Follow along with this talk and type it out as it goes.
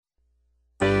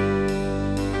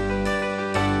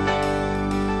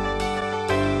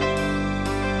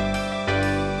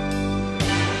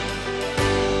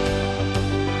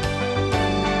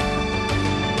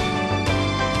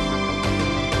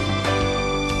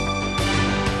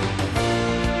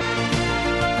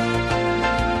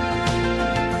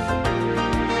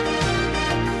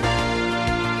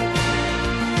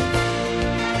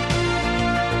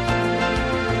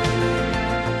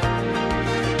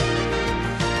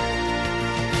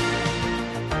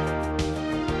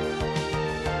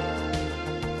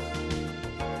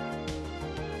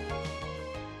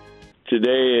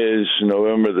Today is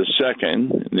November the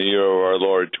 2nd, the year of our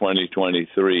Lord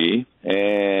 2023,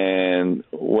 and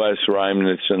Wes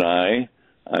Reimnitz and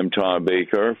I'm Tom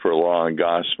Baker for Law and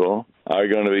Gospel, are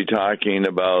going to be talking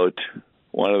about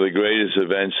one of the greatest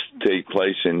events to take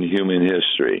place in human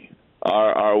history.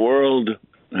 Our world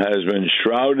has been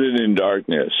shrouded in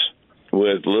darkness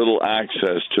with little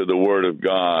access to the Word of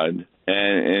God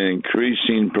and an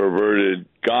increasing perverted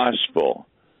gospel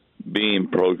being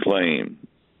proclaimed.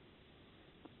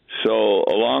 So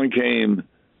along came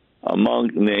a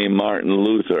monk named Martin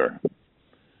Luther.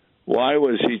 Why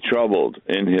was he troubled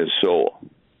in his soul?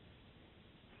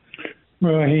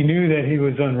 Well, he knew that he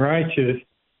was unrighteous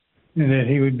and that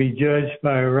he would be judged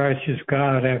by a righteous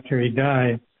God after he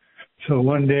died. So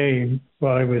one day,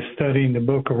 while he was studying the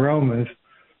book of Romans,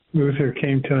 Luther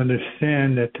came to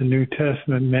understand that the New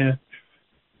Testament meant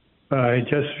by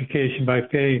justification by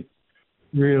faith,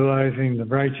 realizing the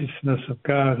righteousness of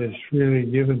God is really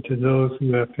given to those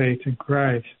who have faith in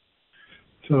Christ.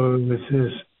 So it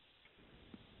was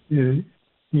he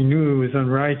knew he was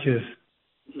unrighteous,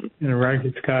 and a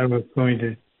righteous God was going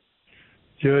to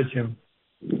judge him.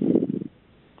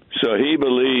 So he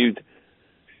believed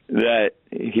that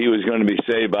he was going to be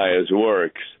saved by his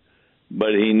works, but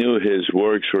he knew his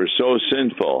works were so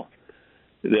sinful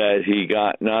that he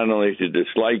got not only to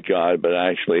dislike God, but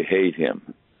actually hate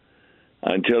him,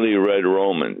 until he read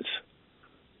Romans.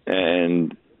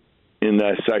 And in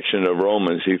that section of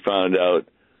Romans, he found out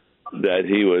that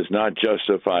he was not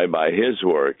justified by his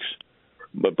works,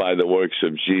 but by the works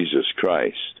of Jesus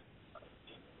Christ.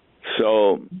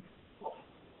 So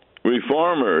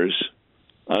reformers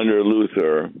under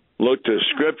Luther looked to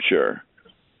Scripture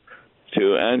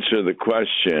to answer the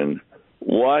question,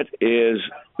 what is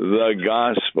the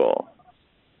gospel?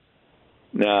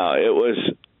 Now, it was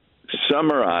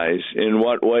summarized in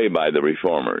what way by the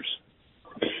reformers?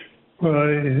 Well,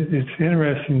 it's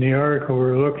interesting. The article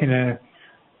we're looking at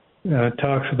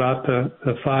talks about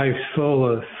the five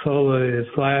solas. Sola is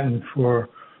Latin for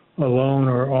alone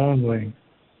or only.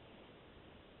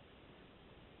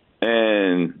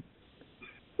 And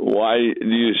why do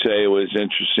you say it was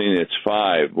interesting it's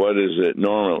five? What is it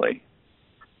normally?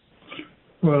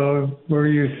 Well, we're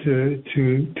used to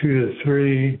the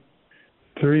three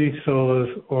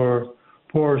solas or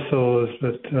four solas,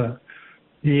 but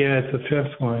he adds a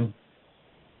fifth one.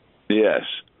 Yes.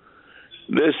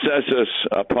 This sets us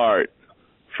apart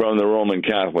from the Roman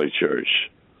Catholic Church.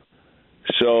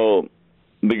 So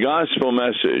the gospel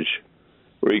message,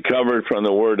 recovered from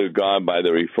the Word of God by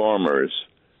the reformers,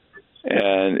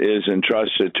 and is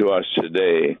entrusted to us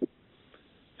today.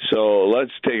 So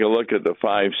let's take a look at the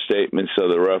five statements of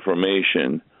the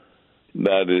Reformation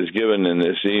that is given in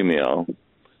this email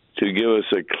to give us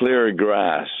a clear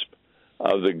grasp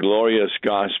of the glorious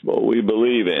gospel we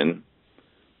believe in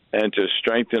and to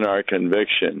strengthen our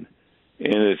conviction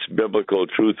in its biblical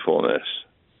truthfulness.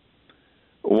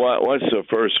 What's the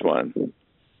first one?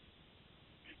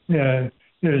 Yeah,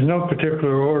 there's no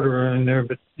particular order in there,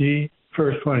 but the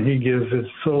first one he gives is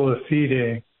sola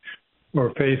fide,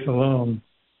 or faith alone.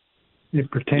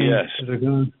 It pertains to the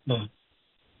gospel.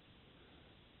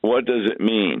 What does it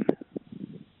mean?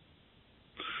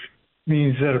 It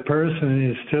means that a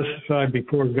person is justified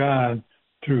before God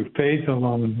through faith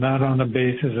alone, not on the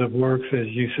basis of works, as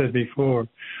you said before,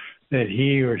 that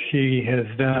he or she has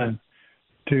done.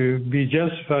 To be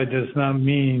justified does not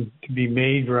mean to be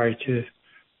made righteous,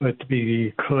 but to be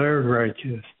declared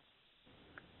righteous.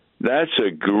 That's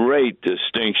a great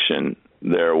distinction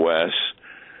there, Wes,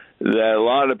 that a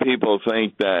lot of people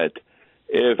think that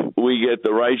if we get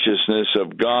the righteousness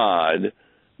of God,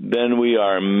 then we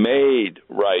are made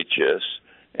righteous.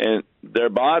 And they're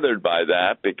bothered by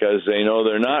that because they know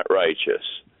they're not righteous.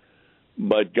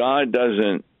 But God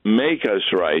doesn't make us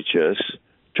righteous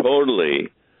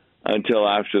totally until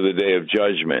after the day of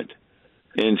judgment.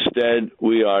 Instead,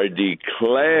 we are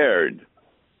declared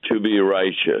to be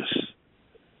righteous.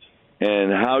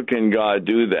 And how can God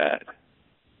do that?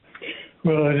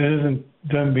 Well, it isn't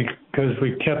done because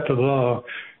we kept the law.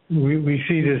 We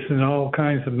see this in all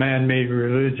kinds of man-made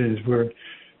religions where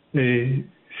they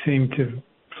seem to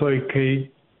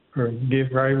placate or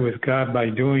get right with God by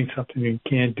doing something and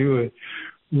can't do it.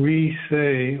 We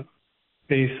say,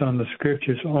 based on the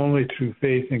Scriptures, only through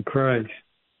faith in Christ.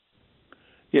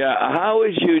 Yeah, how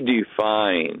would you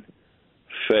define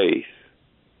faith?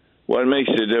 What makes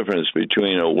the difference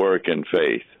between a work and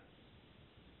faith?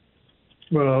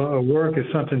 Well, a work is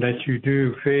something that you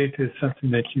do. Faith is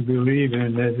something that you believe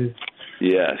in, that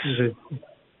is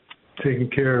taken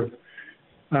care of.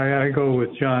 I go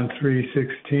with John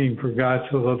 3:16. For God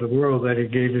so loved the world that he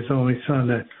gave his only Son,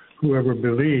 that whoever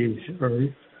believes, or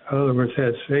in other words,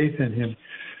 has faith in him,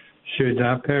 should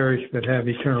not perish but have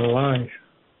eternal life.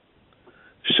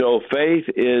 So faith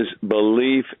is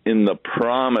belief in the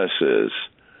promises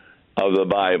of the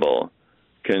Bible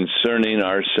concerning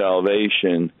our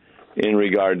salvation in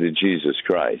regard to Jesus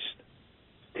Christ.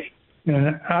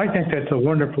 And I think that's a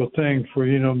wonderful thing for,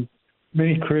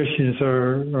 many Christians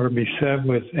are beset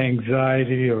with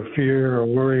anxiety or fear or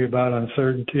worry about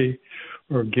uncertainty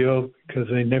or guilt because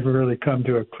they never really come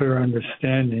to a clear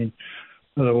understanding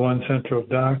of the one central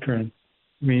doctrine.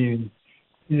 I mean,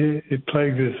 it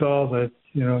plagues us all that,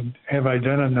 have I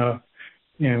done enough?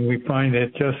 And we find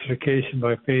that justification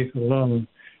by faith alone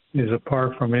is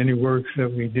apart from any works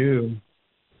that we do.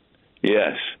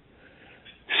 Yes.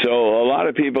 So a lot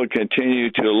of people continue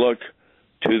to look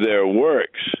to their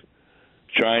works,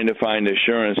 trying to find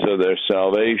assurance of their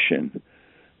salvation.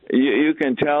 You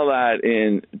can tell that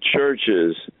in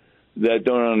churches that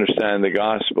don't understand the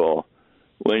gospel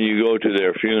when you go to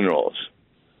their funerals.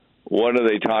 What are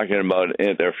they talking about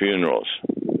at their funerals?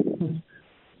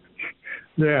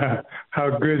 Yeah, how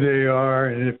good they are,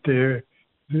 and if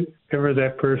ever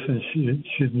that person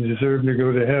should deserve to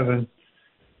go to heaven,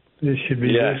 it should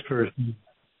be this person.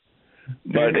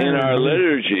 But in our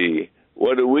liturgy,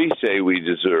 what do we say we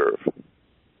deserve?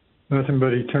 Nothing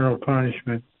but eternal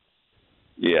punishment.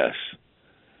 Yes,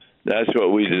 that's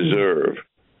what we deserve.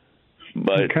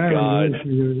 But it kind of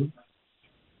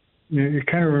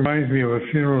reminds me of a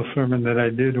funeral sermon that I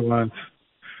did once.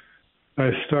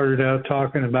 I started out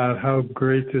talking about how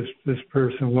great this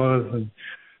person was and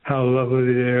how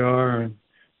lovely they are, and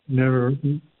never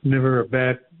a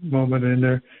bad moment in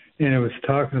there. And it was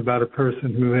talking about a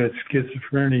person who had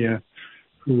schizophrenia,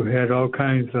 who had all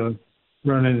kinds of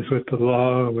run-ins with the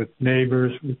law, with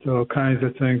neighbors, with all kinds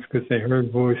of things because they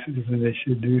heard voices and they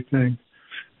should do things.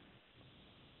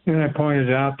 And I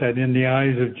pointed out that in the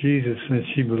eyes of Jesus, since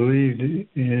she believed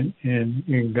in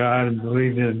God and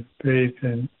believed in faith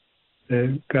and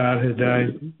that God had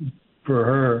died for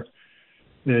her,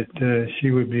 that she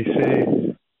would be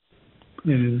saved.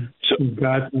 And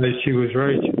God said that she was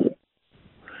righteous.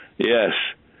 Yes.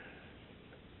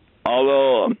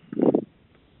 Although,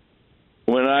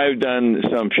 when I've done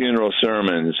some funeral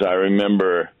sermons, I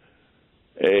remember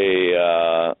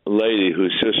a lady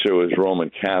whose sister was Roman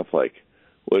Catholic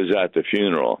was at the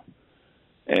funeral.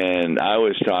 And I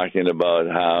was talking about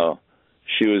how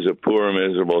she was a poor,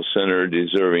 miserable sinner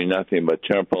deserving nothing but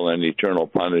temporal and eternal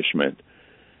punishment.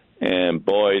 And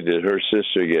boy, did her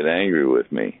sister get angry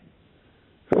with me.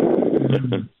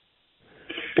 Because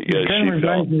she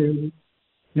felt...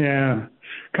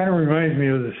 kind of reminds me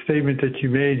of the statement that you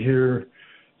made here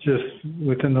just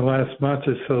within the last month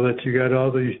or so, that you got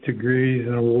all these degrees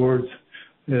and awards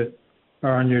that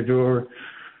are on your door,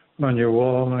 on your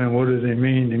wall, and what do they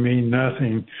mean? They mean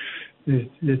nothing.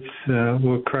 It's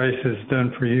what Christ has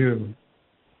done for you.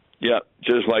 Yeah,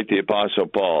 just like the Apostle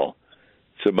Paul.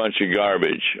 It's a bunch of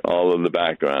garbage all in the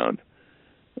background.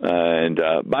 And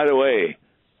by the way,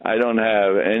 I don't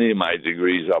have any of my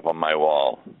degrees up on my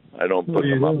wall. I don't put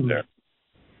them up there.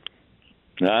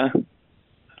 Huh?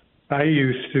 I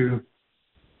used to.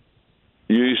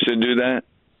 You used to do that?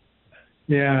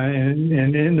 Yeah, and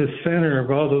in the center of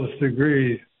all those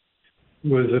degrees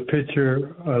was a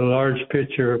large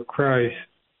picture of Christ.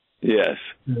 Yes.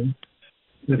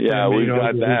 Yeah, we've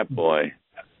got that boy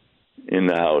in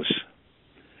the house.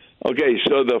 Okay,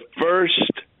 so the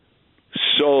first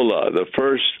sola, the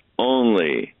first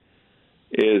only,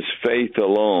 is faith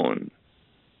alone.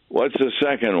 What's the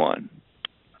second one?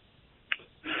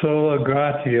 Sola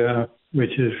gratia,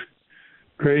 which is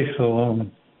grace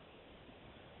alone.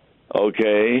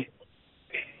 Okay.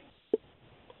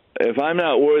 If I'm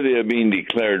not worthy of being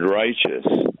declared righteous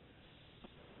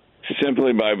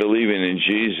simply by believing in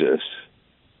Jesus,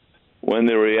 when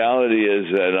the reality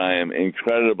is that I am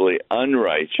incredibly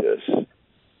unrighteous,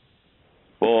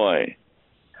 boy,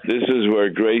 this is where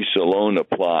grace alone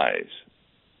applies.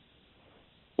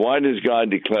 Why does God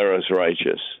declare us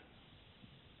righteous?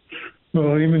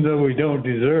 Well, even though we don't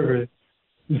deserve it,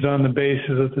 it's on the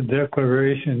basis of the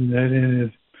declaration that in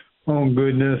His own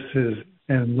goodness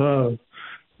and love,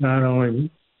 not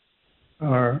only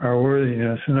our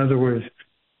worthiness. In other words,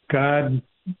 God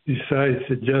decides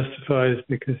to justify us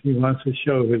because He wants to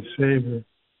show His favor.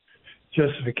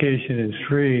 Justification is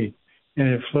free, and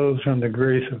it flows from the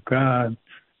grace of God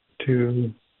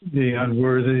to the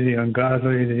unworthy, the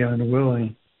ungodly, the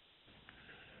unwilling.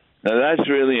 Now that's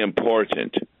really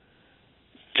important.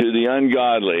 To the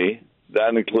ungodly,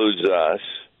 that includes us,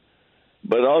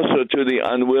 but also to the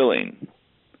unwilling.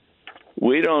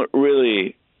 We don't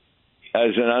really,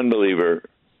 as an unbeliever,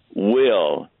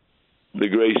 will the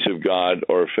grace of God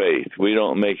or faith. We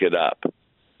don't make it up.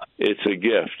 It's a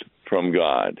gift from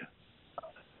God.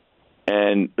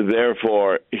 And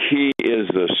therefore, He is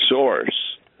the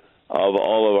source of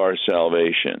all of our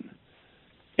salvation.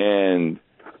 And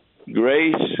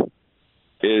grace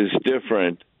is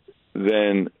different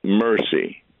than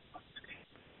mercy.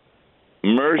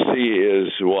 Mercy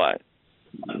is what?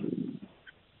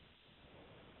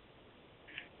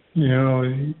 You know,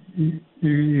 you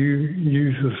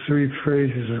use those three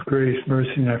phrases of grace,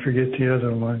 mercy, and I forget the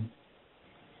other one.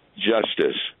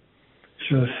 Justice.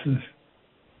 Justice.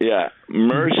 Yeah.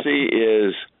 Mercy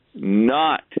is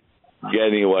not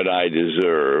getting what I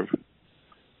deserve,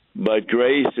 but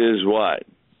grace is what?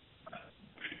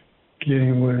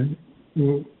 Getting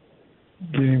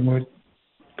what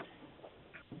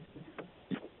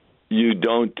you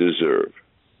don't deserve.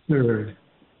 Sure.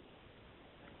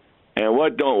 And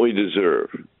what don't we deserve?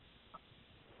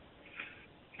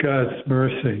 God's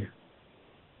mercy.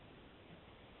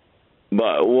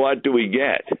 But what do we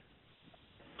get?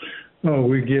 Oh,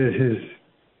 we get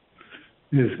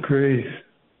His grace,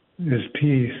 His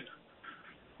peace.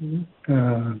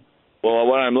 Well,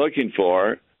 what I'm looking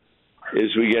for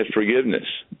is we get forgiveness.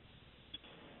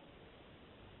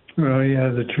 Well, yeah,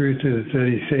 the truth is that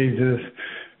He saved us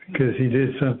because He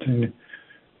did something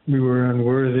we were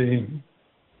unworthy,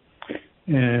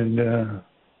 and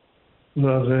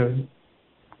love that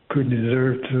could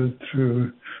deserve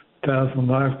through 1,000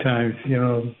 lifetimes, you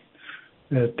know,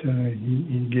 that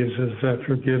he gives us that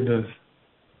forgiveness.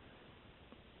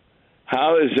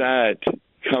 How is that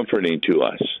comforting to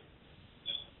us?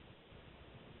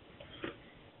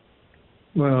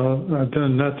 Well, I've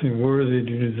done nothing worthy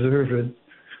to deserve it.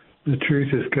 The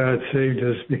truth is God saved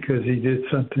us because He did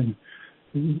something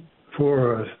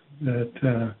for us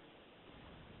that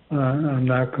I'm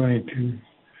not going to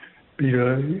be,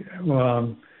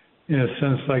 I'm in a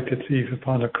sense like the thief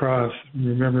upon the cross,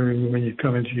 remembering when you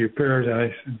come into your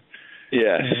paradise.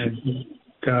 Yes. And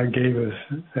God gave us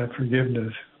that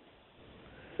forgiveness.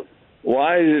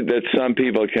 Why is it that some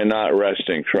people cannot rest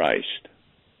in Christ?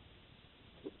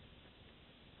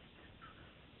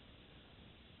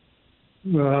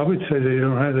 Well, I would say they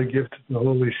don't have the gift of the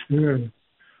Holy Spirit.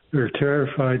 They're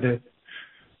terrified that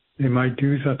they might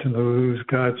do something to lose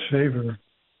God's favor.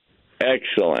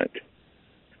 Excellent.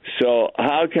 So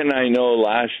how can I know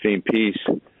lasting peace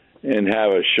and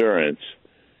have assurance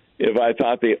if I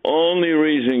thought the only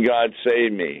reason God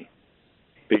saved me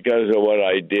because of what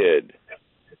I did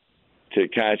to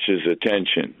catch His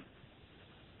attention,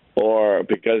 or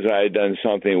because I had done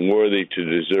something worthy to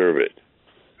deserve it?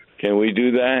 Can we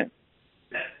do that?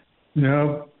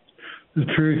 No. The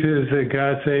truth is that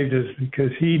God saved us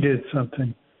because He did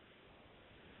something.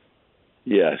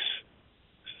 Yes.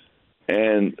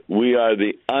 And we are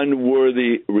the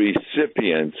unworthy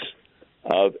recipients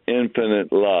of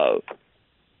infinite love.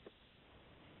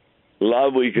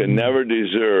 Love we could never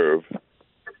deserve,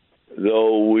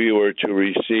 though we were to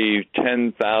receive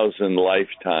 10,000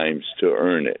 lifetimes to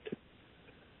earn it.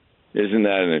 Isn't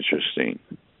that interesting?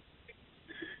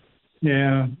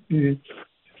 Yeah,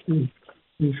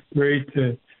 it's great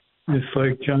that it's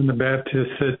like John the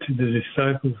Baptist said to the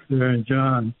disciples there in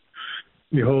John,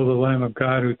 "Behold the Lamb of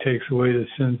God who takes away the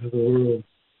sins of the world."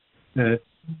 That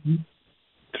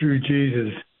through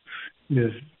Jesus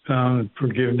is found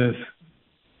forgiveness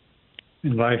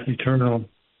and life eternal.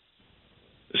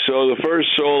 So the first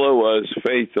sola was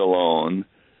faith alone.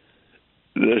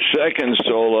 The second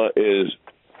sola is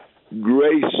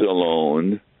grace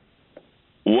alone.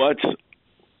 What's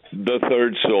the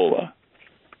third sola?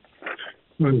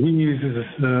 Well, he uses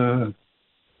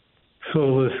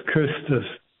solus Christus,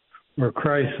 or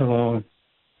Christ alone.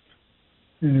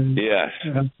 And, yes.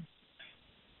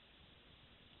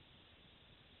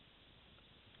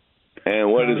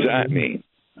 And what does that mean?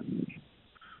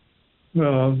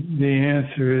 Well, the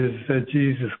answer is that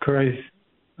Jesus Christ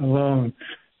alone,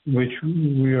 which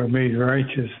we are made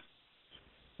righteous,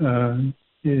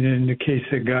 in the case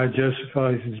that God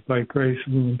justifies us by grace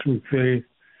alone through faith,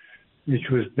 which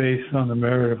was based on the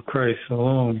merit of Christ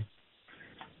alone.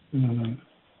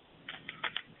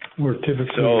 Or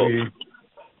typically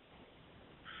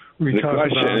we the talk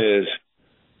question about, is,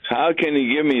 how can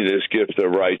He give me this gift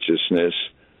of righteousness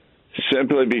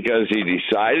simply because He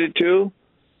decided to,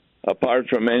 apart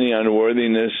from any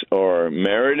unworthiness or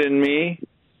merit in me?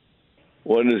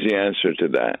 What is the answer to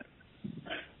that?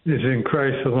 Is in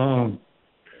Christ alone.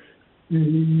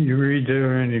 You read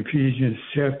there in Ephesians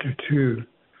chapter 2,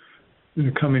 in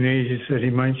the coming ages, that He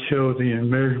might show the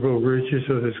immeasurable riches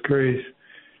of His grace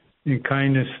and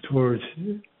kindness towards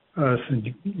us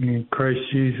in Christ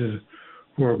Jesus,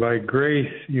 For by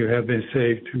grace you have been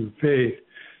saved through faith,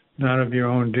 not of your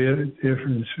own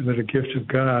difference, but a gift of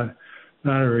God,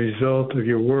 not a result of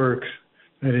your works,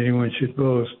 that anyone should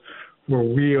boast. For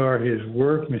we are his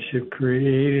workmanship,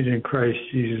 created in Christ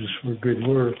Jesus for good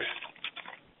works.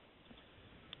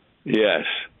 Yes.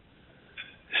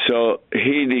 So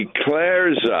he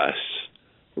declares us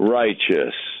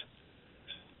righteous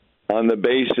on the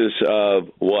basis of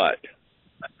what?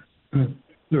 The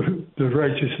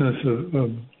righteousness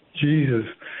of Jesus.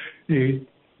 It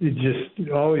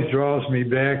just always draws me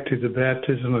back to the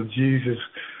baptism of Jesus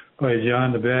by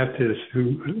John the Baptist,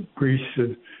 who preached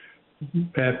the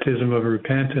baptism of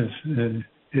repentance. And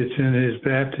it's in his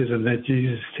baptism that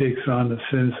Jesus takes on the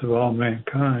sins of all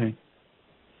mankind.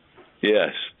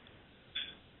 Yes.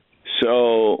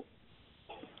 So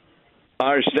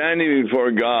our standing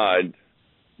before God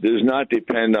does not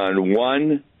depend on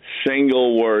one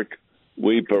single work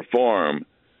we perform,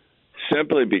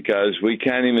 simply because we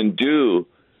can't even do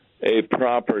a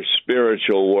proper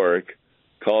spiritual work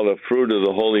called the fruit of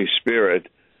the Holy Spirit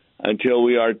until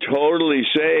we are totally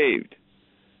saved.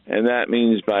 And that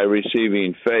means by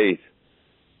receiving faith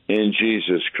in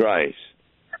Jesus Christ.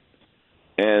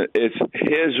 And it's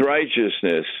his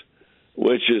righteousness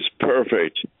which is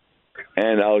perfect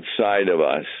and outside of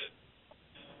us.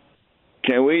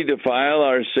 Can we defile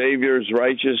our Savior's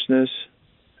righteousness?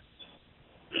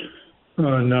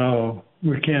 Oh, no,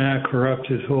 we cannot corrupt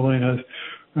his holiness.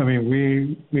 I mean,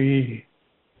 we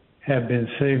have been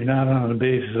saved not on the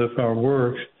basis of our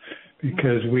works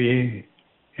because we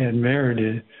had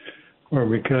merited or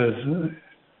because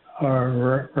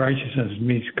our righteousness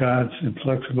meets God's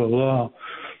inflexible law.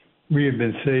 We have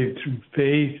been saved through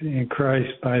faith in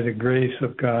Christ by the grace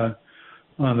of God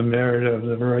on the merit of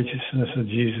the righteousness of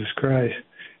Jesus Christ.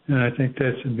 And I think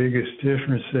that's the biggest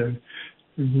difference that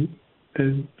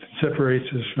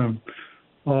separates us from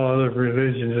all other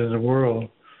religions in the world,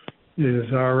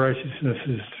 is our righteousness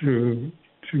is through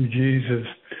Jesus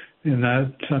and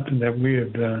not something that we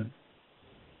have done.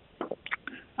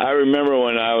 I remember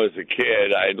when I was a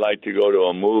kid, I'd like to go to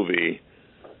a movie,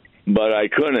 but I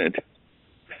couldn't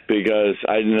because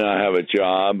I did not have a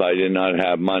job, I did not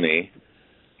have money.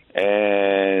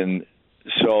 And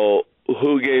so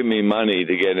who gave me money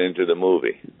to get into the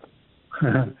movie?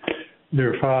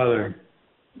 Your father.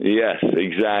 Yes,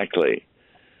 exactly.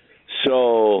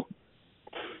 So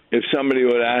if somebody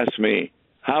would ask me,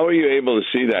 how are you able to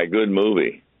see that good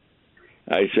movie?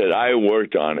 I said, I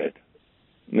worked on it.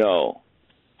 No,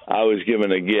 I was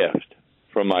given a gift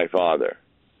from my father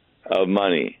of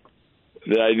money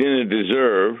that I didn't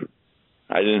deserve.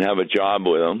 I didn't have a job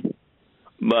with him,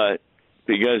 but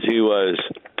because he was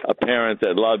a parent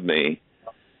that loved me,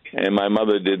 and my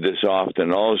mother did this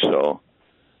often also,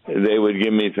 they would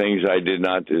give me things I did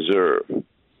not deserve.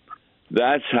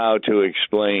 That's how to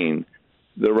explain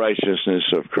the righteousness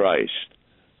of Christ,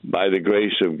 by the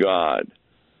grace of God,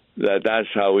 that's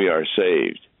how we are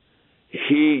saved.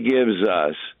 He gives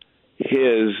us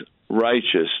his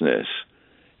righteousness.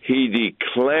 He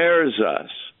declares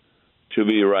us to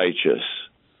be righteous.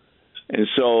 And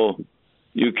so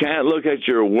you can't look at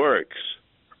your works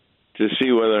to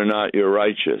see whether or not you're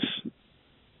righteous.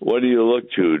 What do you look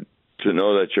to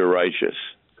know that you're righteous?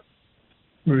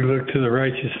 We look to the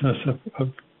righteousness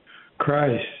of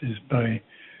Christ is by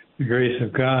the grace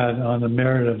of God on the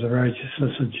merit of the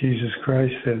righteousness of Jesus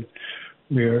Christ that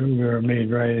we are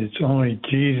made right. It's only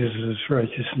Jesus'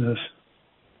 righteousness.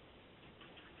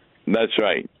 That's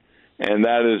right. And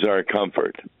that is our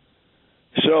comfort.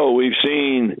 So we've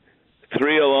seen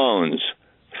three alones: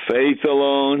 faith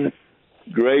alone,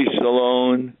 grace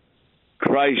alone,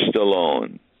 Christ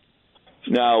alone.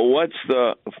 Now, what's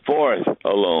the fourth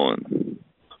alone?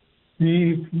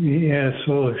 He has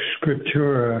sola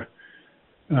scriptura,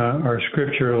 or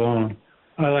scripture alone.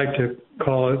 I like to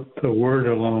call it the word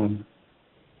alone.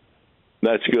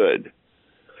 That's good.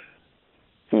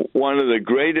 One of the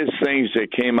greatest things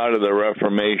that came out of the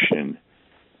Reformation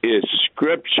is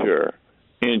Scripture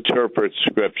interprets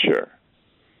Scripture.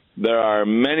 There are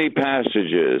many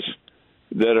passages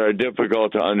that are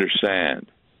difficult to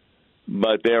understand,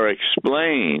 but they're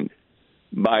explained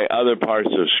by other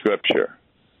parts of Scripture.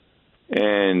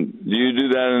 And do you do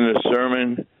that in a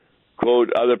sermon?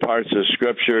 Quote other parts of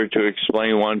Scripture to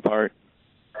explain one part?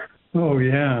 Oh,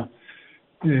 yeah.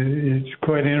 It's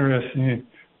quite interesting.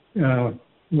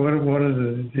 One of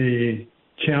the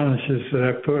challenges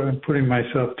that I'm putting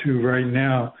myself to right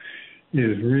now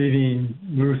is reading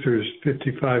Luther's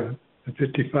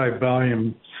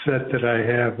 55-volume set that I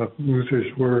have of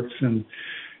Luther's works in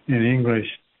English.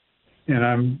 And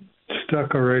I'm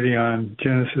stuck already on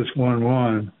Genesis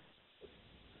 1:1.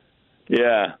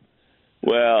 Yeah.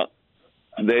 Well,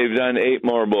 they've done 8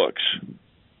 more books.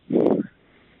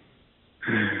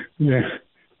 Yeah.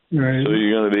 Right. So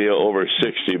you're going to be over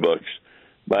 60 books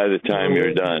by the time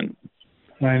you're done.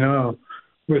 I know.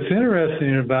 What's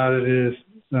interesting about it is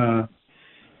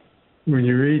when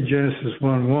you read Genesis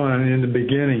 1:1, in the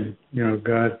beginning,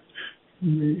 God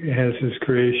has his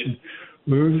creation.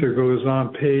 Luther goes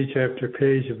on page after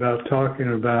page about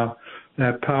talking about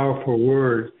that powerful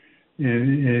word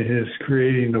in his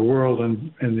creating the world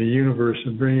and the universe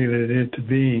and bringing it into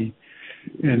being.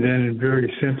 And then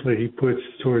very simply he puts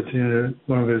towards the end of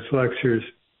one of his lectures,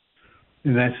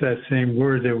 and that's that same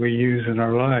word that we use in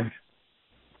our life.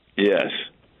 Yes.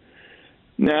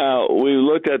 Now, we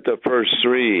looked at the first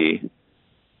 3,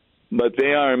 but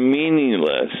they are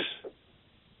meaningless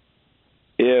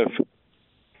if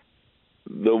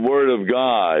the Word of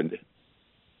God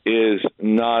is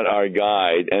not our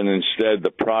guide and instead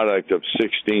the product of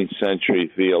 16th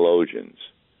century theologians.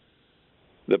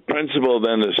 The principle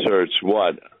then asserts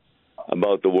what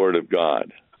about the Word of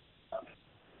God?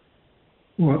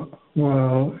 Well,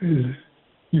 you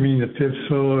mean the 5th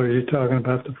soul, or are you talking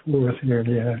about the 4th here?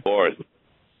 Yeah. 4th.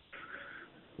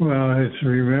 Well, it's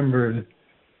remembered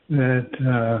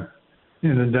that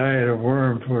in the Diet of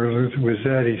Worms, where Luther was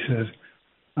at, he says,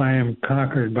 I am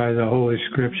conquered by the Holy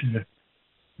Scripture.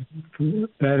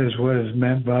 That is what is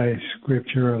meant by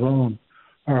Scripture alone.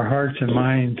 Our hearts and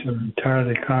minds are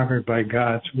entirely conquered by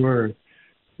God's Word.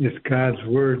 It's God's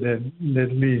Word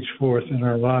that leads forth in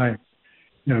our life.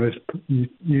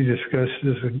 You discussed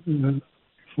this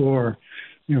before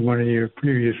in one of your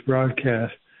previous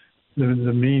broadcasts, the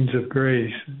means of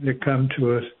grace that come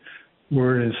to us,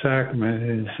 Word and Sacrament,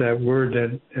 and it's that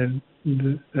Word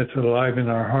that's alive in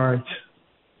our hearts.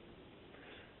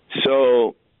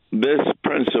 So this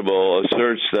principle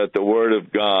asserts that the Word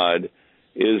of God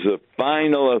is the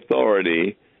final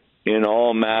authority in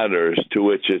all matters to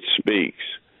which it speaks.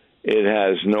 It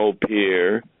has no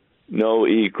peer, no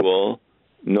equal,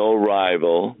 no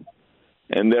rival,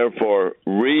 and therefore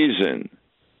reason,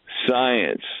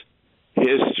 science,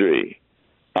 history,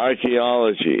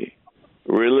 archaeology,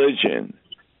 religion,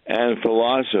 and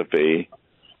philosophy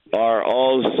are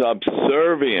all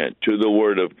subservient to the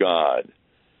Word of God,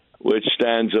 which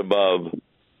stands above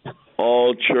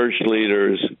all church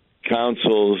leaders,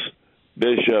 councils,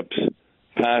 bishops,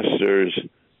 pastors,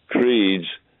 creeds,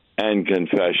 and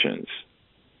confessions.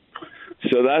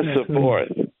 So that's the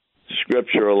 4th,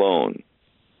 Scripture alone.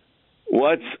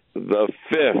 What's the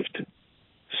 5th,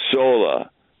 sola,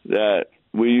 that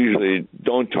we usually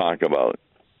don't talk about?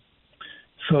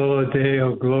 Sola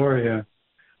Deo Gloria,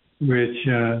 which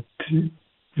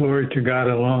glory to God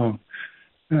alone.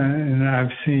 And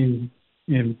I've seen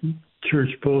in church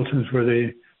bulletins where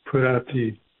they put out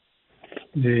the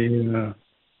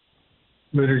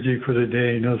liturgy for the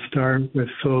day, and they'll start with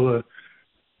Sola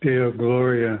Deo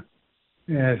Gloria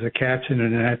as a caption,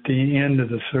 and at the end of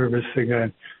the service they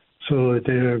got Sola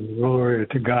Deo Gloria,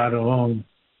 to God alone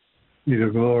be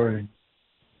the glory.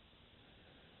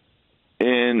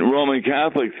 In Roman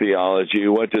Catholic theology,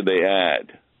 what did they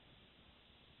add?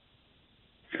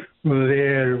 Well, they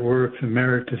added works and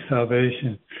merit to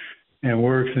salvation, and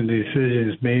works and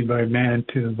decisions made by man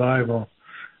to the Bible.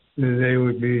 They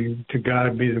would be, to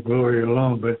God be the glory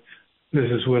alone, but this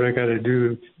is what I got to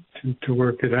do to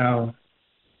work it out.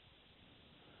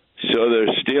 So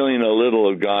they're stealing a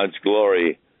little of God's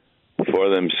glory for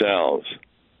themselves.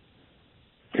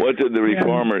 What did the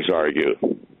Reformers argue?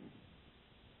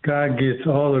 God gets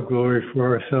all the glory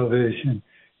for our salvation,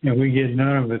 and we get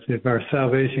none of it. If our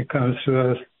salvation comes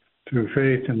to us through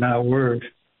faith and not works,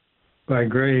 by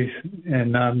grace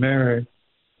and not merit,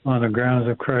 on the grounds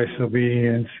of Christ's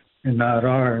obedience and not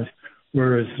ours,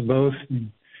 where is the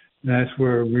boasting? That's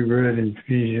where we read in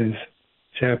Ephesians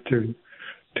chapter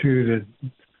 2 that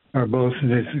our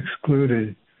boasting is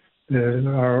excluded, that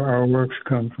our works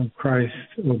come from Christ's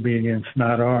obedience,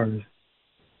 not ours.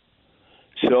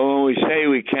 So when we say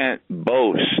we can't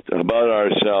boast about our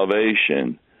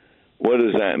salvation, what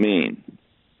does that mean?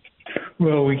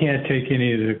 Well, we can't take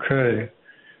any of the credit.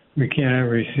 We cannot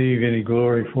receive any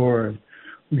glory for it.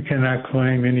 We cannot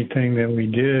claim anything that we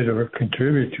did or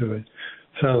contribute to it.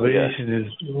 Salvation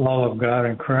is all of God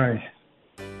in Christ.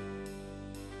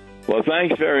 Well,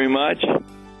 thanks very much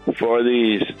for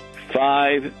these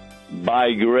 5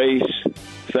 by grace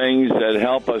things that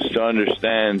help us to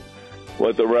understand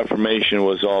what the Reformation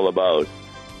was all about.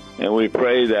 And we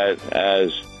pray that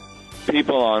as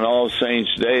people on All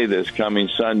Saints' Day this coming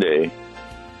Sunday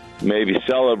maybe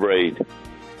celebrate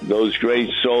those great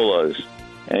solas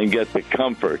and get the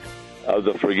comfort of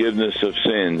the forgiveness of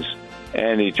sins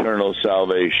and eternal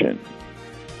salvation.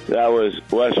 That was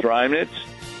Wes Reimnitz.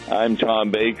 I'm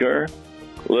Tom Baker.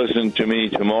 Listen to me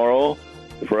tomorrow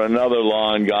for another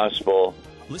Law and Gospel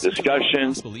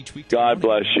discussion. God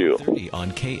bless you.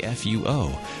 On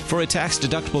KFUO. For a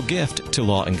tax-deductible gift to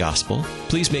Law and Gospel,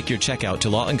 please make your check out to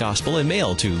Law and Gospel and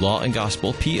mail to Law and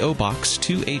Gospel, P.O. Box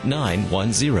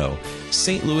 28910,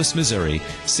 St. Louis, Missouri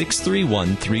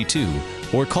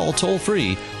 63132, or call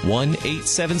toll-free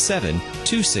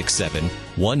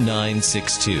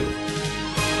 1-877-267-1962.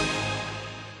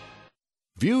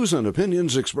 Views and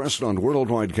opinions expressed on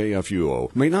Worldwide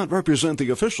KFUO may not represent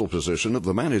the official position of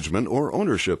the management or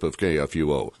ownership of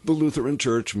KFUO, the Lutheran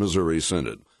Church Missouri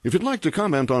Synod. If you'd like to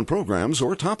comment on programs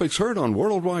or topics heard on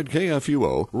Worldwide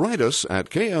KFUO, write us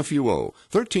at KFUO,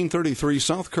 1333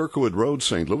 South Kirkwood Road,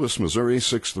 St. Louis, Missouri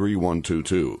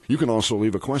 63122. You can also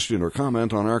leave a question or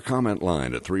comment on our comment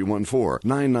line at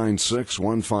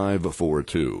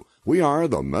 314-996-1542. We are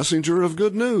the messenger of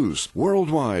good news,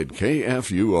 Worldwide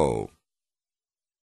KFUO.